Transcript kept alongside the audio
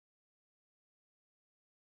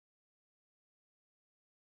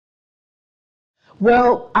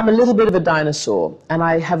Well, I'm a little bit of a dinosaur, and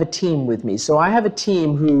I have a team with me. So I have a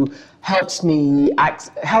team who helps me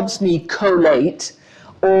collate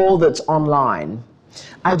all that's online.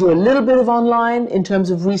 I do a little bit of online in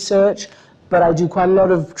terms of research, but I do quite a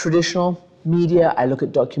lot of traditional media. I look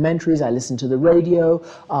at documentaries, I listen to the radio,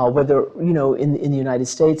 whether, you know, in the United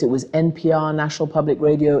States, it was NPR, National Public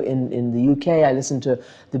Radio. In the UK, I listen to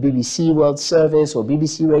the BBC World Service or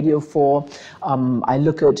BBC Radio 4. I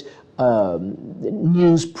look at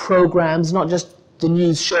news programs, not just the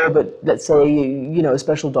news show, but let's say, you know, a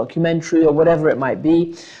special documentary or whatever it might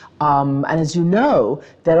be. And as you know,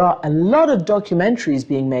 there are a lot of documentaries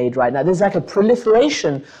being made right now. There's like a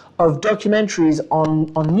proliferation of documentaries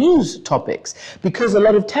on news topics, because a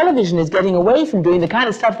lot of television is getting away from doing the kind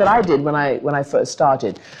of stuff that I did when I first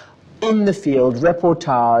started. In the field,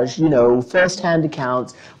 reportage, you know, first-hand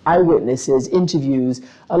accounts, eyewitnesses, interviews.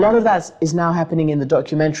 A lot of that is now happening in the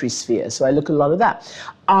documentary sphere, so I look at a lot of that.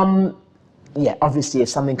 Yeah, obviously, if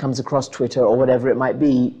something comes across Twitter or whatever it might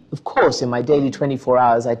be, of course, in my daily 24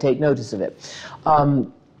 hours, I take notice of it.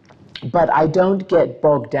 But I don't get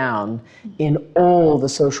bogged down in all the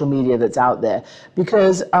social media that's out there,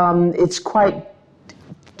 because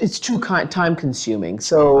it's too time-consuming.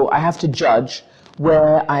 So I have to judge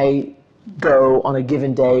where I go on a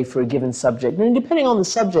given day for a given subject. And depending on the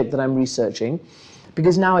subject that I'm researching,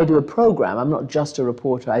 because now I do a program, I'm not just a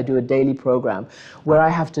reporter, I do a daily program where I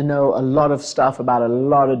have to know a lot of stuff about a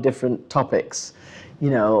lot of different topics, you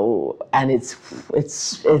know, and it's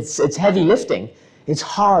heavy lifting. It's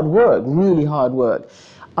hard work, really hard work.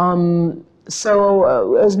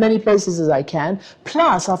 So as many places as I can.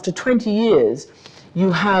 Plus, after 20 years, you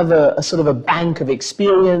have a sort of a bank of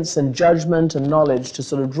experience and judgment and knowledge to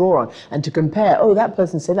sort of draw on and to compare. Oh, that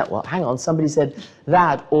person said that. Well, hang on, somebody said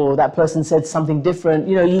that, or that person said something different.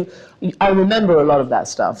 You know, I remember a lot of that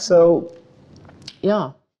stuff. So,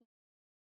 yeah.